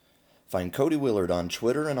Find Cody Willard on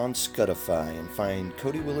Twitter and on Scudify, and find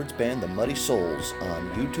Cody Willard's band The Muddy Souls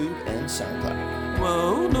on YouTube and SoundCloud.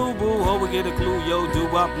 Well, who knew, boo ho, we get a clue, yo,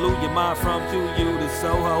 do-wop, blew your mind from QU to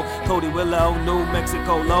Soho. Cody Willow, New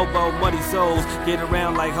Mexico, Lobo, Muddy Souls, get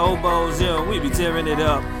around like hobos, yeah, we be tearing it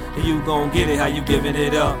up. And you gon' get it how you giving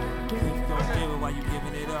it up. You gon' give it while you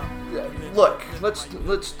giving it up. Look,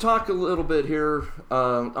 let's talk a little bit here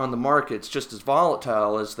on the markets, just as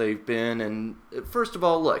volatile as they've been. And first of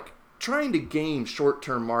all, look, trying to game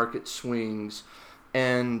short-term market swings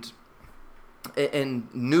and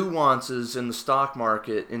nuances in the stock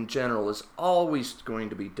market in general is always going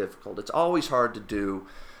to be difficult. It's always hard to do.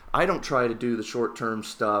 I don't try to do the short-term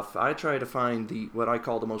stuff. I try to find what I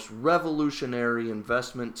call the most revolutionary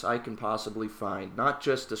investments I can possibly find. Not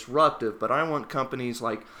just disruptive, but I want companies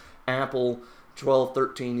like Apple 12,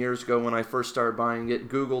 13 years ago when I first started buying it,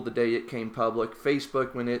 Google the day it came public,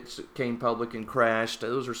 Facebook when it came public and crashed.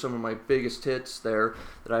 Those are some of my biggest hits there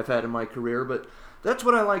that I've had in my career. But that's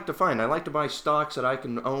what I like to find. I like to buy stocks that I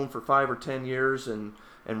can own for 5 or 10 years and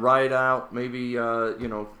ride out maybe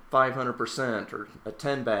 500% or a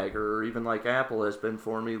 10 bagger, or even like Apple has been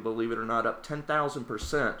for me, believe it or not, up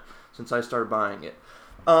 10,000% since I started buying it.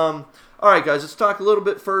 All right, guys, let's talk a little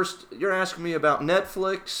bit first. You're asking me about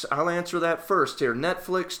Netflix. I'll answer that first here.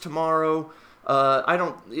 Netflix tomorrow.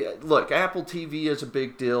 Look, Apple TV is a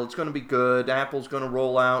big deal. It's going to be good. Apple's going to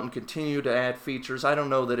roll out and continue to add features. I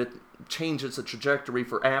don't know that it changes the trajectory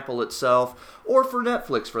for Apple itself or for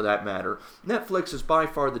Netflix for that matter. Netflix is by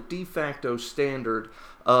far the de facto standard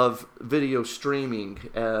of video streaming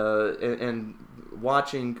and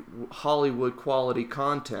watching Hollywood quality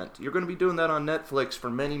content. You're going to be doing that on Netflix for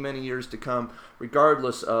many, many years to come,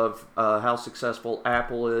 regardless of how successful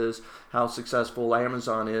Apple is, how successful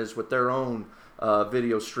Amazon is with their own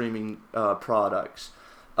video streaming products.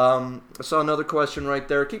 I saw another question right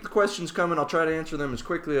there. Keep the questions coming. I'll try to answer them as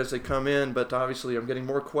quickly as they come in, but obviously I'm getting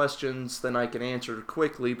more questions than I can answer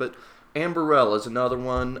quickly. But Ambarella is another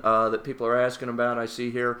one that people are asking about. I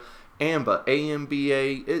see here. AMBA,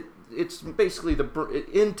 A-M-B-A. It's basically the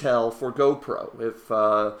Intel for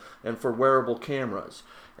GoPro and for wearable cameras.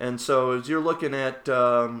 And so as you're looking at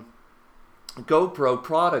GoPro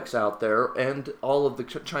products out there and all of the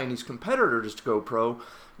Chinese competitors to GoPro,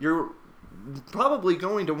 you're probably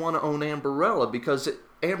going to want to own Ambarella because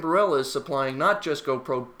Ambarella is supplying not just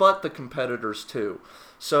GoPro but the competitors too.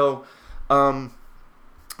 So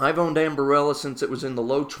I've owned Ambarella since it was in the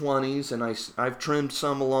low 20s, and I've trimmed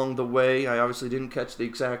some along the way. I obviously didn't catch the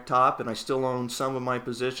exact top, and I still own some of my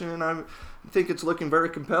position, and I think it's looking very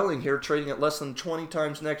compelling here, trading at less than 20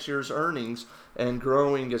 times next year's earnings and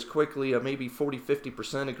growing as quickly, maybe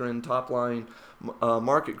 40-50% again top line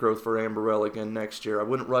market growth for Ambarella again next year. I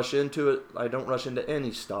wouldn't rush into it. I don't rush into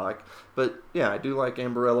any stock, but yeah, I do like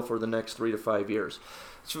Ambarella for the next 3 to 5 years.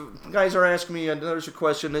 So guys are asking me, and there's a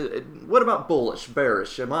question, what about bullish,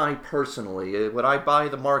 bearish? Am I personally, would I buy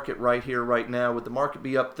the market right here, right now? Would the market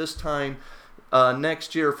be up this time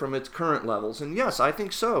next year from its current levels? And yes, I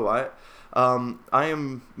think so. I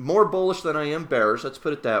am more bullish than I am bearish, let's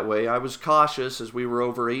put it that way. I was cautious as we were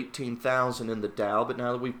over 18,000 in the Dow, but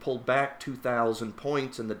now that we've pulled back 2,000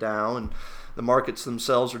 points in the Dow, and the markets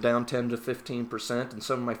themselves are down 10 to 15%, and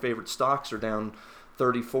some of my favorite stocks are down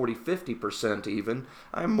 30, 40, 50% even,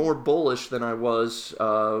 I'm more bullish than I was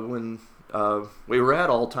when we were at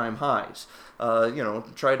all-time highs.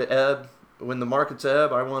 Try to ebb. When the markets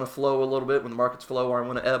ebb, I want to flow a little bit. When the markets flow, I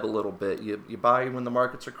want to ebb a little bit. You buy when the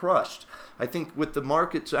markets are crushed. I think with the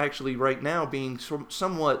markets actually right now being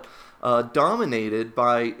somewhat dominated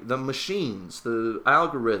by the machines, the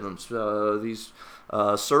algorithms, these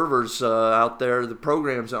servers out there, the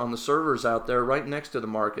programs on the servers out there right next to the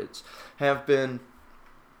markets have been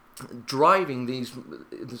driving these,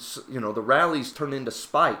 the rallies turn into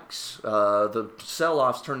spikes, the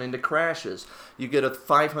sell-offs turn into crashes. You get a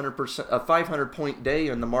 500-point day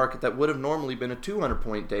in the market that would have normally been a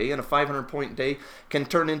 200-point day, and a 500-point day can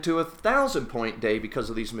turn into a 1,000-point day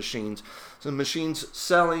because of these machines. So the machines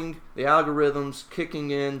selling, the algorithms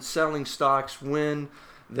kicking in, selling stocks when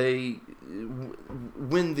the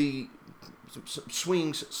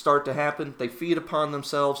swings start to happen, they feed upon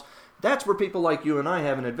themselves. That's where people like you and I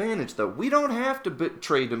have an advantage, though. We don't have to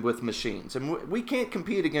trade with machines, and we can't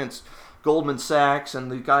compete against Goldman Sachs and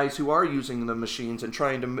the guys who are using the machines and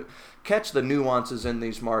trying to catch the nuances in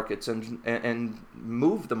these markets and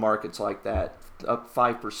move the markets like that, up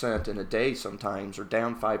 5% in a day sometimes, or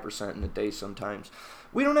down 5% in a day sometimes.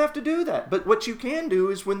 We don't have to do that. But what you can do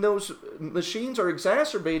is when those machines are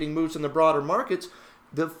exacerbating moves in the broader markets,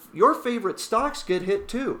 your favorite stocks get hit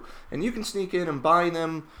too, and you can sneak in and buy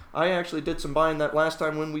them. I actually did some buying that last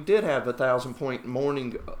time when we did have a 1,000-point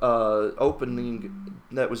morning opening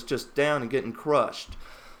that was just down and getting crushed.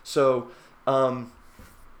 So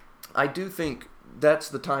I do think that's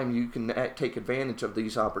the time you can take advantage of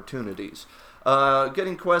these opportunities.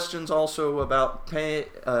 Getting questions also about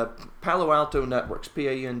Palo Alto Networks,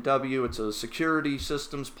 PANW. It's a security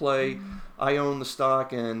systems play. I own the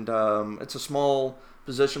stock, and it's a small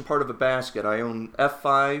position, part of a basket. I own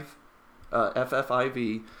F5,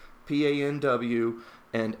 FFIV, PANW,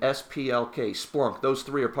 and SPLK, Splunk. Those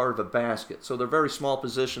three are part of a basket. So they're very small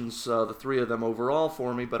positions, the three of them overall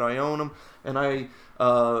for me, but I own them. And I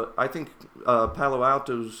think Palo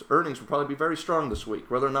Alto's earnings will probably be very strong this week.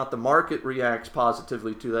 Whether or not the market reacts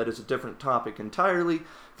positively to that is a different topic entirely.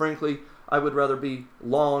 Frankly, I would rather be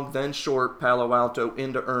long than short Palo Alto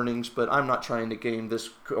into earnings, but I'm not trying to game this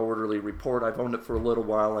quarterly report. I've owned it for a little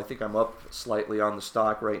while. I think I'm up slightly on the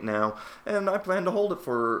stock right now, and I plan to hold it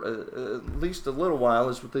for at least a little while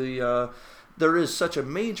as there is such a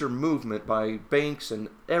major movement by banks and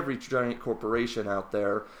every giant corporation out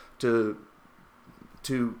there to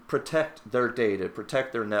protect their data,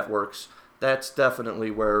 protect their networks. That's definitely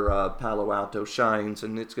where Palo Alto shines,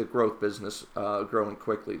 and it's a growth business growing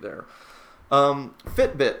quickly there.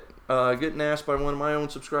 Fitbit, getting asked by one of my own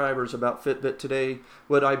subscribers about Fitbit today.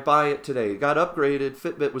 Would I buy it today? It got upgraded.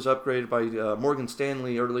 Fitbit was upgraded by Morgan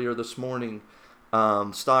Stanley earlier this morning.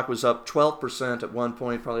 Stock was up 12% at one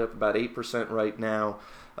point, probably up about 8% right now.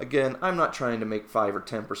 Again, I'm not trying to make 5 or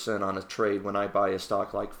 10% on a trade when I buy a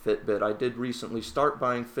stock like Fitbit. I did recently start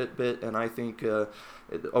buying Fitbit, and I think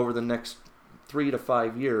over the next 3 to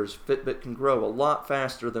 5 years, Fitbit can grow a lot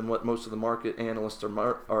faster than what most of the market analysts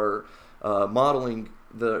are modeling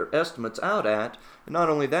their estimates out at. And not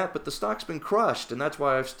only that, but the stock's been crushed, and that's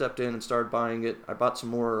why I've stepped in and started buying it. I bought some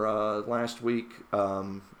more last week,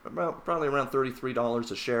 probably around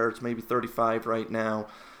 $33 a share. It's maybe $35 right now.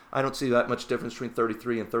 I don't see that much difference between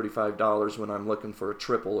 $33 and $35 when I'm looking for a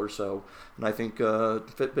triple or so. And I think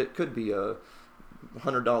Fitbit could be a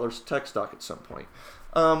 $100 tech stock at some point.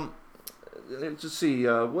 Let's see,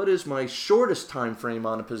 what is my shortest time frame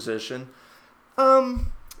on a position?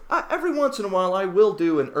 Every once in a while, I will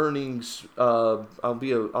do an earnings.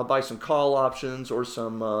 I'll buy some call options or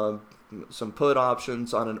some put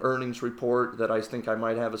options on an earnings report that I think I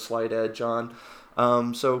might have a slight edge on.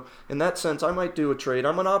 So in that sense, I might do a trade.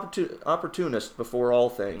 I'm an opportunist before all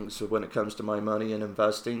things when it comes to my money and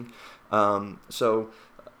investing. So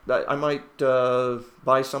I might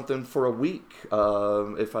buy something for a week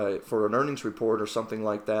for an earnings report or something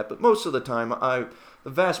like that. But most of the time, the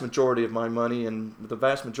vast majority of my money and the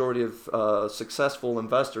vast majority of successful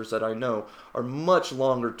investors that I know are much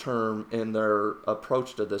longer term in their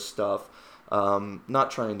approach to this stuff,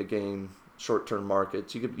 not trying to gain short-term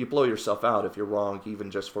markets. You blow yourself out if you're wrong, even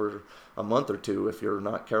just for a month or two, if you're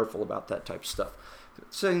not careful about that type of stuff.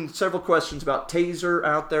 Seeing several questions about Taser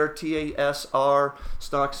out there, TASR,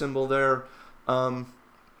 stock symbol there.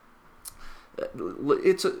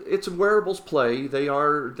 It's a wearables play. They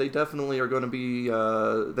definitely are going to be.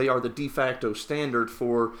 They are the de facto standard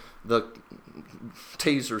for the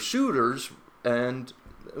Taser shooters, and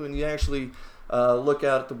when you actually look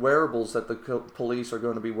at the wearables that the police are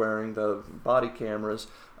going to be wearing, the body cameras,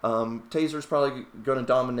 Taser's probably going to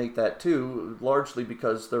dominate that too, largely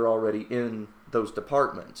because they're already in those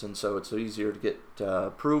departments, and so it's easier to get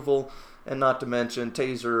approval. And not to mention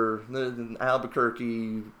Taser, the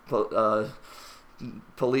Albuquerque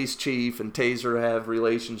police chief and Taser have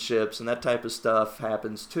relationships, and that type of stuff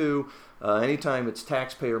happens too. Anytime it's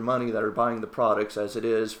taxpayer money that are buying the products, as it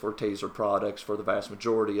is for Taser products, for the vast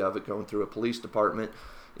majority of it going through a police department,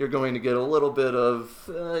 you're going to get a little bit of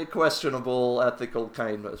questionable ethical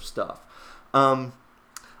kind of stuff. I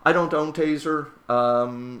don't own Taser.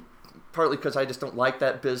 Partly because I just don't like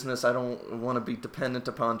that business. I don't want to be dependent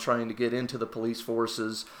upon trying to get into the police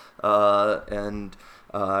forces, and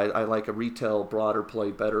I like a retail broader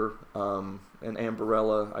play better. And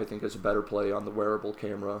Ambarella, I think, is a better play on the wearable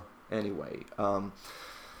camera anyway.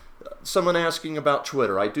 Someone asking about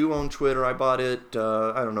Twitter. I do own Twitter. I bought it,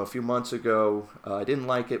 a few months ago. I didn't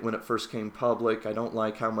like it when it first came public. I don't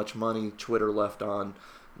like how much money Twitter left on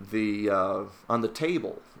the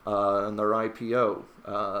table on their IPO.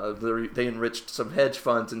 They enriched some hedge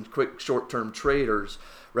funds and quick short-term traders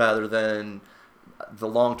rather than the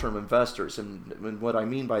long-term investors. And what I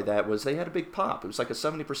mean by that was they had a big pop. It was like a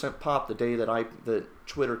 70% pop the day that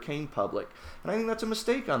Twitter came public. And I think that's a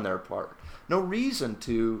mistake on their part. No reason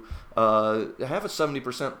to have a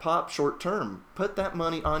 70% pop short term. Put that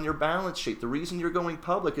money on your balance sheet. The reason you're going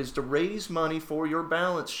public is to raise money for your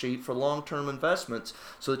balance sheet for long-term investments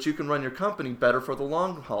so that you can run your company better for the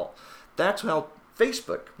long haul. That's how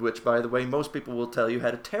Facebook, which, by the way, most people will tell you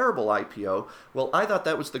had a terrible IPO. Well, I thought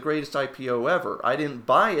that was the greatest IPO ever. I didn't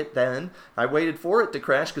buy it then. I waited for it to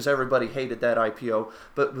crash because everybody hated that IPO.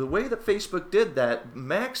 But the way that Facebook did that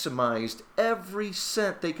maximized every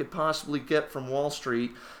cent they could possibly get from Wall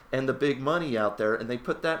Street and the big money out there, and they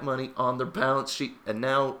put that money on their balance sheet. And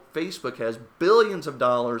now Facebook has billions of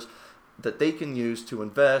dollars that they can use to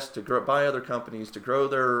invest, to buy other companies, to grow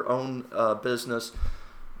their own business.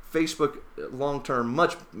 Facebook, long-term,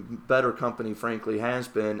 much better company, frankly, has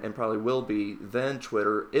been and probably will be than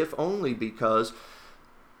Twitter, if only because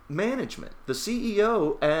management. The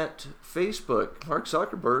CEO at Facebook, Mark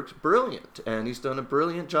Zuckerberg's brilliant, and he's done a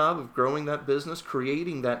brilliant job of growing that business,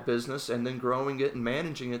 creating that business, and then growing it and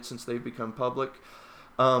managing it since they've become public.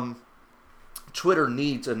 Twitter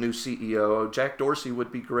needs a new CEO. Jack Dorsey would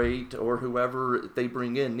be great, or whoever they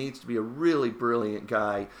bring in needs to be a really brilliant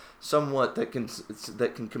guy, somewhat that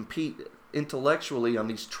can compete intellectually on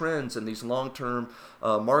these trends and these long-term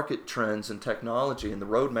market trends and technology and the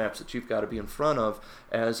roadmaps that you've got to be in front of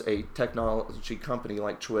as a technology company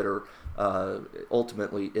like Twitter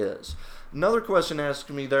ultimately is. Another question asked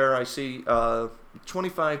me there, I see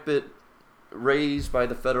 25-bit raised by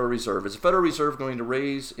the Federal Reserve. Is the Federal Reserve going to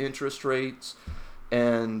raise interest rates,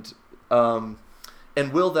 and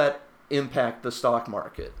will that impact the stock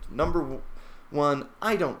market? Number one,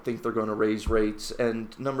 I don't think they're going to raise rates,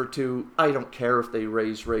 and number two, I don't care if they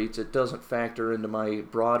raise rates. It doesn't factor into my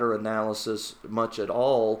broader analysis much at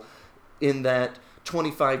all, in that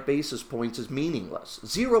 25 basis points is meaningless.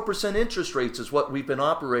 0% interest rates is what we've been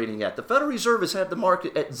operating at. The Federal Reserve has had the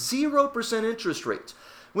market at 0% interest rates.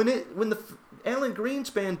 When the Alan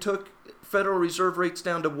Greenspan took Federal Reserve rates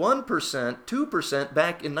down to 1%, 2%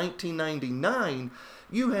 back in 1999,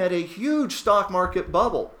 you had a huge stock market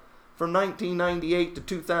bubble from 1998 to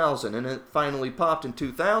 2000, and it finally popped in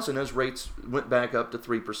 2000 as rates went back up to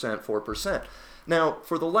 3%, 4%. Now,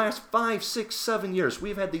 for the last 5, 6, 7 years,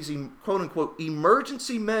 we've had these quote-unquote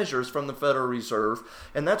emergency measures from the Federal Reserve,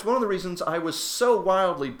 and that's one of the reasons I was so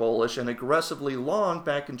wildly bullish and aggressively long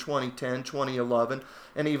back in 2010, 2011,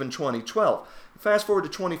 and even 2012. Fast forward to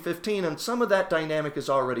 2015, and some of that dynamic is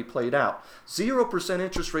already played out. 0%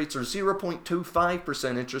 interest rates or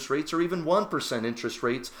 0.25% interest rates or even 1% interest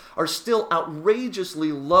rates are still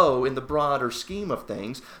outrageously low in the broader scheme of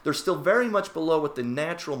things. They're still very much below what the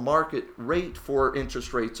natural market rate for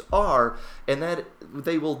interest rates are, and that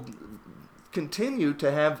they will continue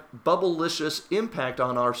to have bubblicious impact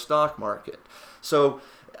on our stock market. So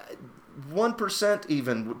 1%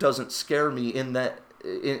 even doesn't scare me in that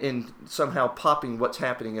in somehow popping what's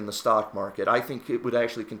happening in the stock market. I think it would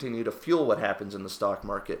actually continue to fuel what happens in the stock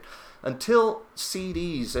market. Until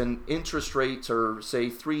CDs and interest rates are, say,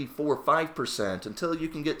 3, 4, 5%, until you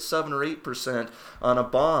can get 7 or 8% on a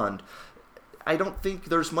bond, I don't think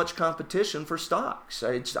there's much competition for stocks.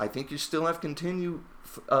 I think you still have continue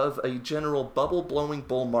of a general bubble-blowing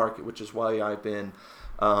bull market, which is why I've been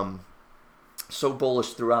so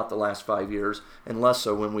bullish throughout the last 5 years, and less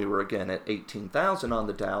so when we were again at 18,000 on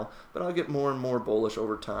the Dow, but I'll get more and more bullish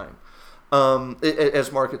over time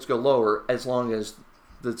as markets go lower, as long as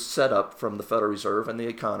the setup from the Federal Reserve and the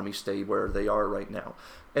economy stay where they are right now.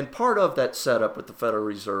 And part of that setup with the Federal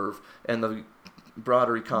Reserve and the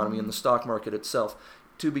broader economy and the stock market itself,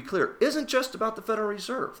 to be clear, isn't just about the Federal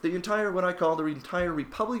Reserve. The entire, what I call the entire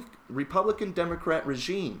Republican Democrat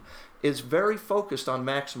regime is very focused on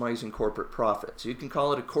maximizing corporate profits. You can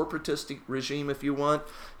call it a corporatistic regime if you want.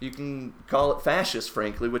 You can call it fascist,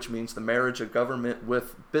 frankly, which means the marriage of government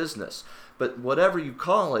with business. But whatever you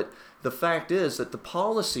call it, the fact is that the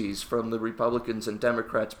policies from the Republicans and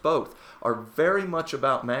Democrats both are very much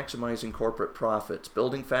about maximizing corporate profits,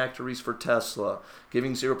 building factories for Tesla,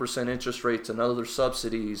 giving 0% interest rates and other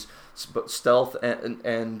subsidies, stealth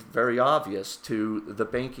and very obvious to the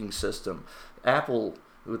banking system. Apple,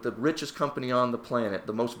 with the richest company on the planet,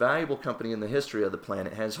 the most valuable company in the history of the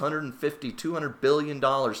planet, has $200 billion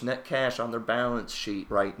net cash on their balance sheet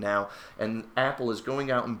right now, and Apple is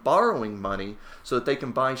going out and borrowing money so that they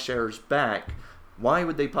can buy shares back. Why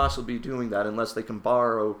would they possibly be doing that unless they can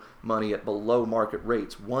borrow money at below market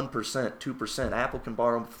rates, 1%, 2%? Apple can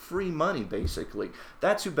borrow free money, basically.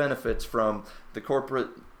 That's who benefits from the corporate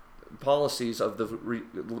policies of the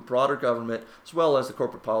broader government, as well as the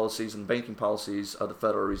corporate policies and banking policies of the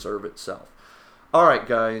Federal Reserve itself. All right,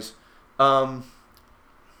 guys.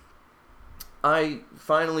 I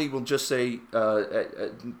finally will just say,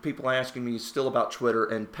 people asking me still about Twitter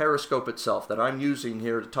and Periscope itself that I'm using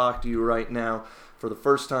here to talk to you right now for the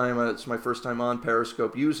first time. It's my first time on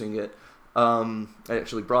Periscope using it,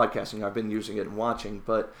 actually broadcasting. I've been using it and watching.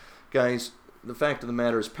 But guys, the fact of the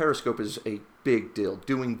matter is Periscope is a big deal.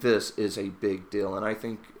 Doing this is a big deal. And I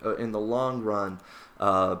think in the long run,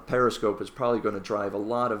 Periscope is probably going to drive a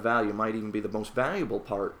lot of value, might even be the most valuable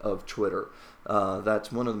part of Twitter.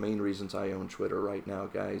 That's one of the main reasons I own Twitter right now,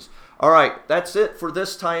 guys. All right, that's it for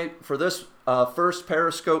this first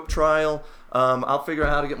Periscope trial. I'll figure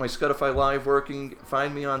out how to get my Scudify Live working.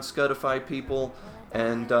 Find me on Scudify, people,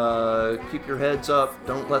 and keep your heads up.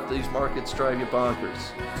 Don't let these markets drive you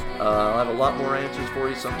bonkers. I'll have a lot more answers for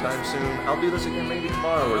you sometime soon. I'll do this again maybe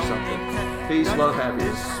tomorrow or something. Peace, love,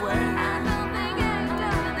 happiness.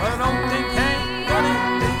 But I don't think Hank done it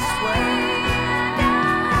this way.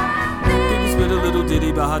 People spit a little ditty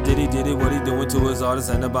about how Diddy did it, what he doing to his artists,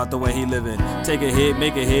 and about the way he living. Take a hit,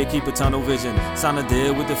 make a hit, keep a tunnel vision. Sign a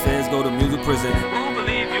deal with the feds, go to music prison. Who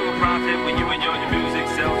believe you a prophet when you enjoy your music,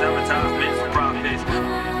 sells advertisements for profits?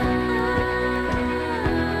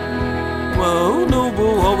 Well, who knew,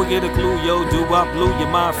 boo-ho, we get a clue, yo, do-wop, blew your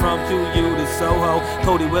mind from QU to Soho,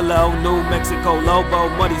 Cody Willow, New Mexico, Lobo,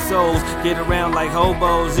 Muddy Souls, get around like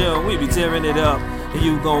hobos, yo, we be tearing it up, and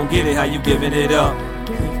you gon' get it how you giving it up,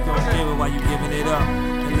 you gon' give it while you giving it up,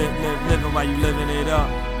 and living while you living it up.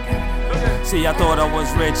 See, I thought I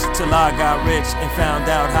was rich, till I got rich, and found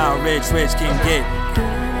out how rich can get.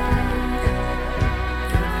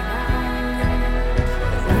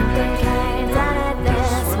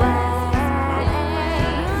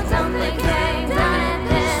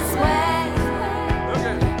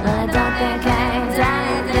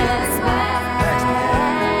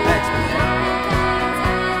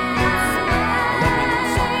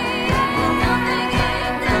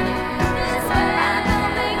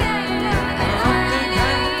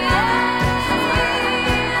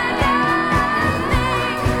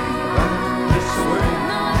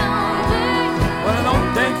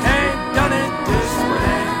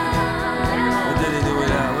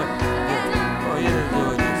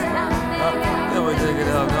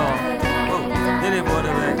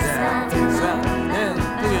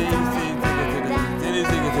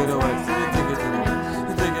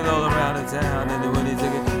 Town, and then when he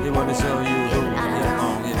took it, he wanted to show